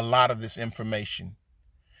a lot of this information.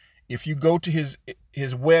 If you go to his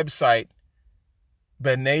website,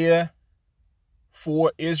 Benayah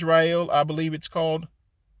for Israel, I believe it's called,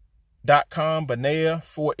 .com,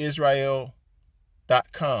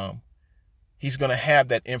 BenayahForIsrael.com, he's going to have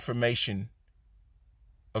that information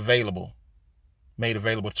made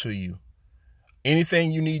available to you.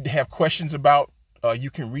 Anything you need to have questions about,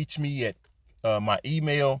 you can reach me at my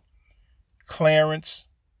email, Clarence,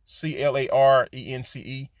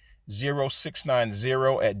 CLARENCE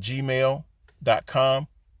 0690 @gmail.com,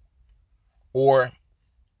 or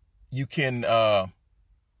you can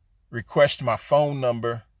request my phone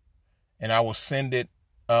number, and I will send it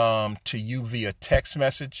to you via text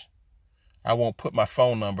message. I won't put my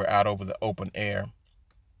phone number out over the open air.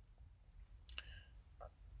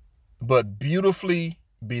 But beautifully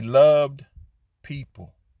beloved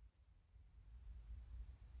people,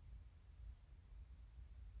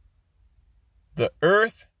 the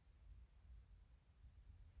earth,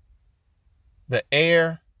 the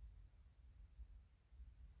air,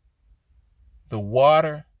 the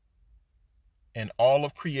water, and all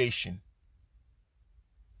of creation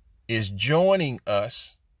is joining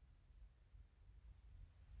us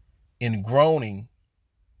in groaning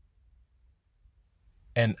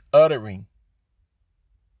and uttering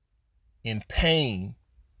in pain.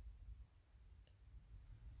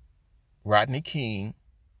 Rodney King,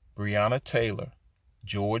 Breonna Taylor,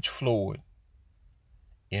 George Floyd,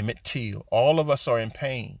 Emmett Till, all of us are in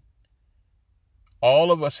pain.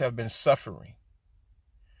 All of us have been suffering.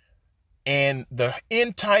 And the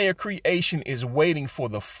entire creation is waiting for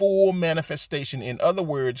the full manifestation. In other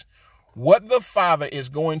words, what the Father is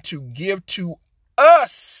going to give to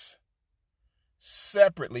us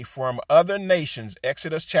separately from other nations.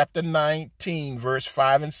 Exodus chapter 19, verse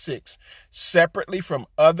 5 and 6. Separately from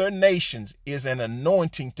other nations is an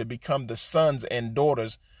anointing to become the sons and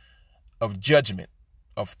daughters of judgment,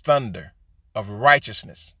 of thunder, of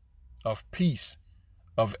righteousness, of peace,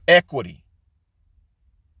 of equity.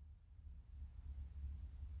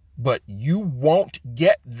 But you won't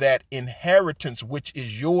get that inheritance, which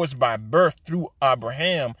is yours by birth through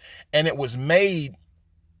Abraham. And it was made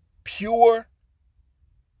pure.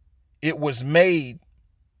 It was made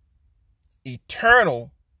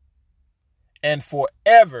eternal and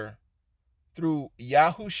forever through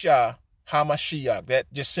Yahushua HaMashiach.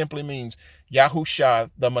 That just simply means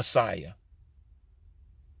Yahushua the Messiah,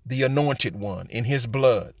 the anointed one, in his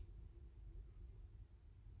blood.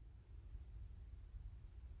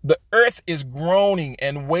 The earth is groaning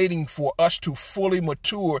and waiting for us to fully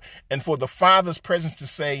mature and for the Father's presence to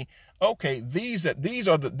say, okay, these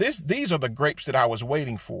are the grapes that I was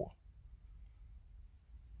waiting for.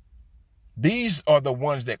 These are the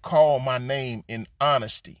ones that call my name in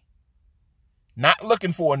honesty. Not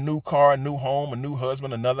looking for a new car, a new home, a new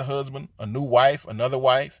husband, a new wife, another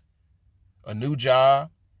wife, a new job.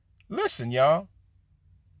 Listen, y'all.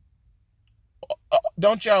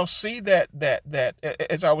 Don't y'all see that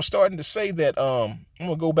as I was starting to say that, I'm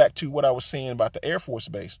going to go back to what I was saying about the Air Force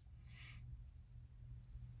Base.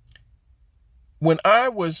 When I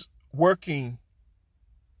was working,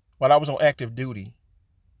 while I was on active duty,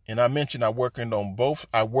 and I mentioned I worked on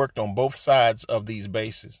both sides of these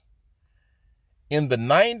bases. In the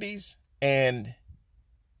 90s and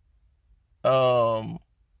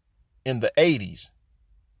in the 80s,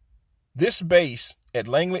 this base at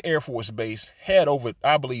Langley Air Force Base had over,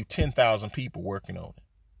 I believe, 10,000 people working on it.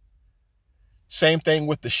 Same thing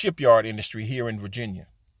with the shipyard industry here in Virginia.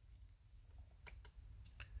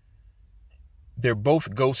 They're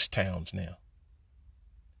both ghost towns now.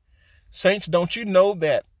 Saints, don't you know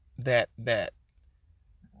that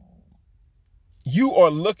you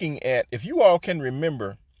are looking at, if you all can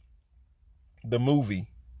remember the movie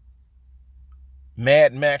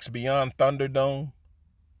Mad Max Beyond Thunderdome,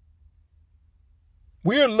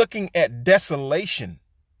 we're looking at desolation.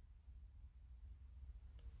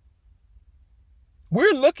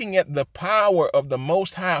 We're looking at the power of the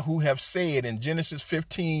Most High, who have said in Genesis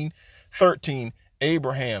 15:13,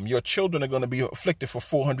 Abraham, your children are going to be afflicted for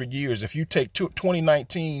 400 years. If you take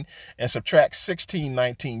 2019 and subtract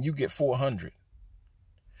 1619, you get 400.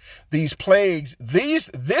 These plagues,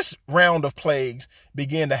 this round of plagues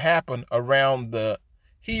began to happen around the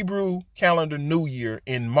Hebrew calendar New Year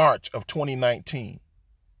in March of 2019.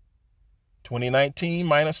 2019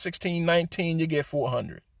 minus 1619, you get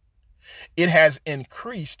 400. It has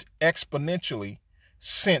increased exponentially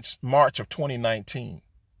since March of 2019.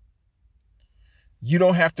 You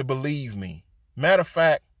don't have to believe me. Matter of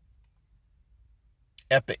fact,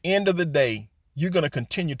 at the end of the day, you're going to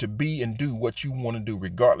continue to be and do what you want to do,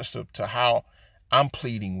 regardless of to how I'm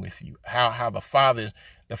pleading with you. How the Father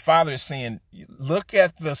is saying, look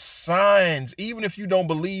at the signs. Even if you don't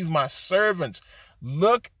believe my servants,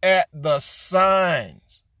 look at the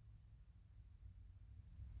signs.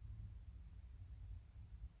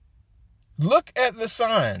 Look at the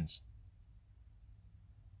signs.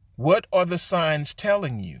 What are the signs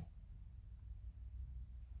telling you?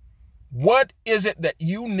 What is it that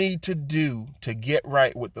you need to do to get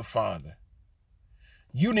right with the Father?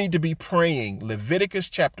 You need to be praying Leviticus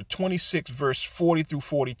chapter 26, verse 40 through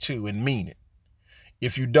 42 and mean it.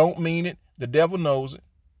 If you don't mean it, the devil knows it.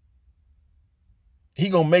 He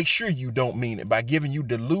gonna make sure you don't mean it by giving you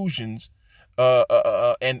delusions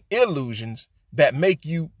and illusions that make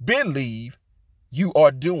you believe you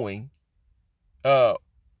are doing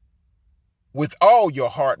with all your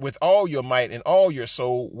heart, with all your might and all your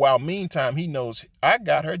soul, while meantime he knows I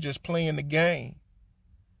got her just playing the game.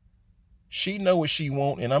 She know what she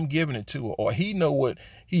want and I'm giving it to her, or he know what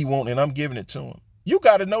he want and I'm giving it to him. You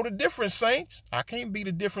got to know the difference, saints. I can't be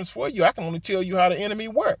the difference for you. I can only tell you how the enemy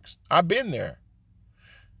works. I've been there.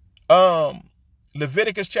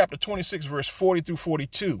 Leviticus chapter 26, verse 40 through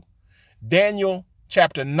 42. Daniel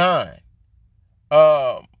chapter 9.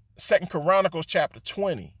 2 Chronicles chapter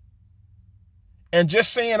 20. And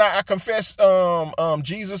just saying I confess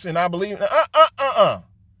Jesus and I believe.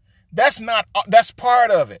 That's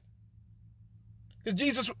part of it. Because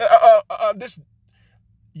this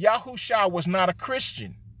Yahushua was not a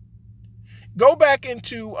Christian. Go back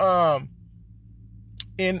into 1st,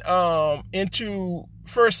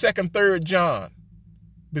 2nd, 3rd John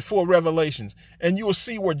before Revelations, and you will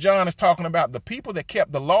see where John is talking about the people that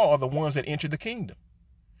kept the law are the ones that entered the kingdom.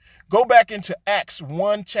 Go back into Acts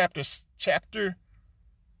 1, chapter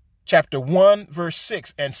 1, verse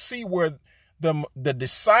 6, and see where the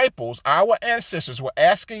disciples, our ancestors, were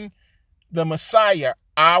asking the Messiah,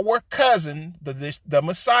 our cousin. The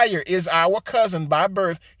Messiah is our cousin by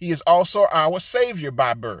birth. He is also our Savior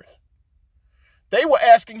by birth. They were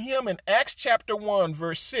asking him in Acts chapter 1,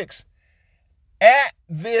 verse 6, at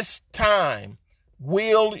this time,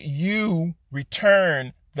 will you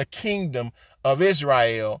return the kingdom of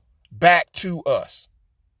Israel back to us?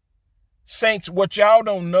 Saints, what y'all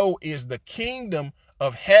don't know is the kingdom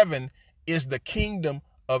of heaven is the kingdom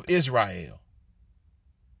of Israel.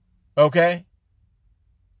 Okay?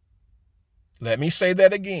 Let me say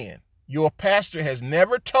that again. Your pastor has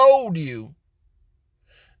never told you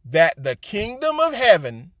that the kingdom of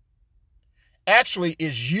heaven actually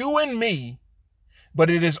is you and me, but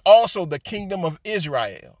it is also the kingdom of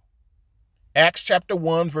Israel. Acts chapter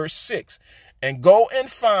 1, verse 6. And go and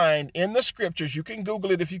find in the scriptures, you can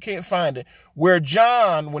Google it if you can't find it, where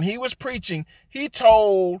John, when he was preaching, he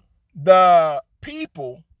told the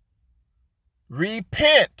people,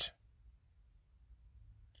 repent.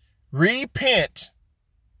 Repent,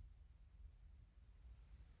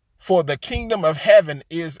 for the kingdom of heaven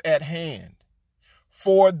is at hand.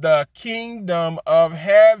 For the kingdom of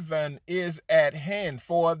heaven is at hand.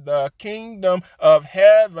 For the kingdom of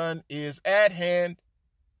heaven is at hand.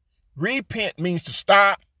 Repent means to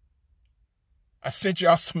stop. I sent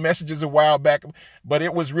y'all some messages a while back, but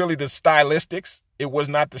it was really the stylistics. It was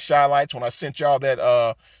not the Shiites when I sent y'all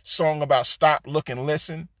that song about stop, look, and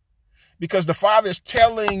listen. Because the Father is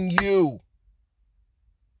telling you,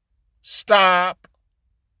 stop,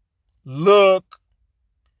 look,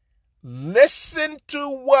 listen to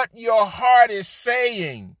what your heart is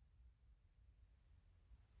saying.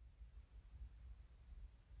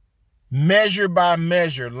 Measure by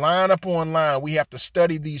measure, line upon line, we have to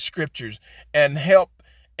study these scriptures and help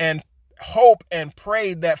and hope and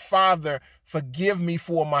pray that, Father, forgive me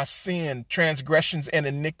for my sin, transgressions, and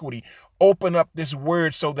iniquity. Open up this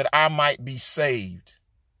word so that I might be saved.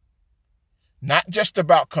 Not just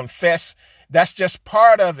about confess. That's just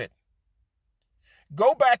part of it.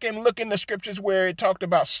 Go back and look in the scriptures where it talked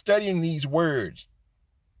about studying these words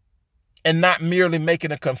and not merely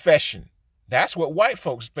making a confession. That's what white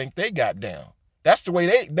folks think they got down. That's the way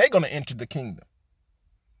they're going to enter the kingdom.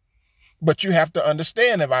 But you have to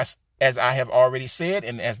understand, as I have already said,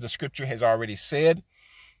 and as the scripture has already said,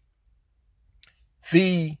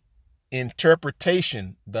 the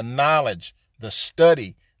interpretation, the knowledge, the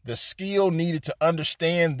study, the skill needed to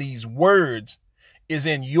understand these words is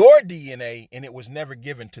in your DNA, and it was never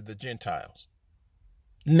given to the Gentiles.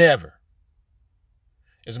 Never.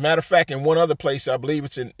 As a matter of fact, in one other place, I believe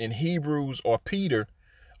it's in Hebrews or Peter's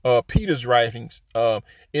writings,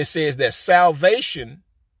 it says that salvation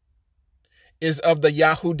is of the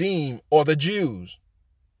Yahudim or the Jews.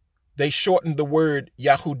 They shortened the word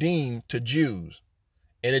Yahudim to Jews.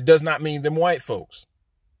 And it does not mean them white folks.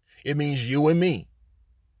 It means you and me.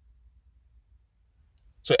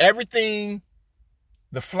 So everything,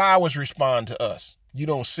 the flowers respond to us. You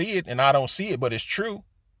don't see it and I don't see it, but it's true.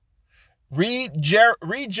 Read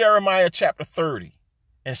Jeremiah chapter 30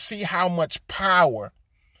 and see how much power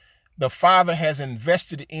the Father has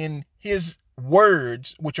invested in his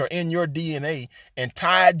words, which are in your DNA, and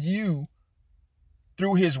tied you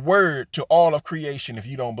through his word to all of creation if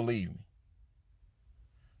you don't believe me.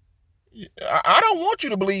 I don't want you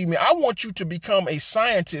to believe me. I want you to become a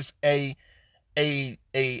scientist, a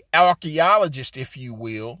archaeologist, if you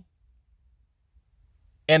will,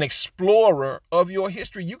 an explorer of your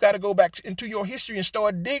history. You got to go back into your history and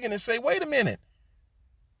start digging and say, wait a minute.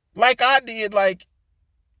 Like I did, like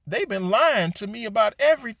they've been lying to me about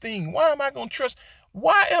everything. Why am I going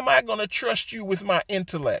to trust you with my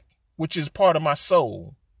intellect, which is part of my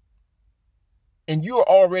soul? And you're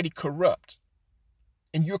already corrupt.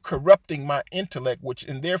 And you're corrupting my intellect,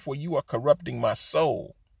 and therefore you are corrupting my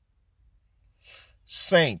soul.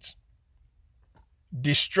 Saints,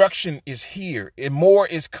 destruction is here and more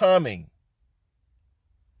is coming.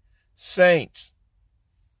 Saints,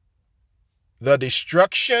 the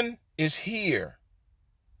destruction is here.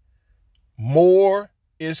 More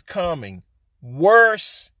is coming.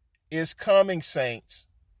 Worse is coming, saints.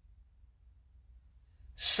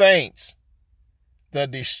 Saints, the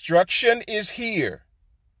destruction is here.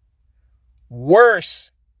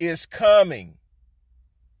 Worse is coming.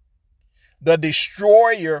 The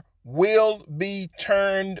destroyer will be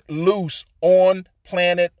turned loose on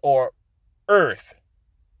planet or earth.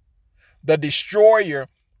 The destroyer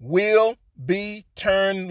will be turned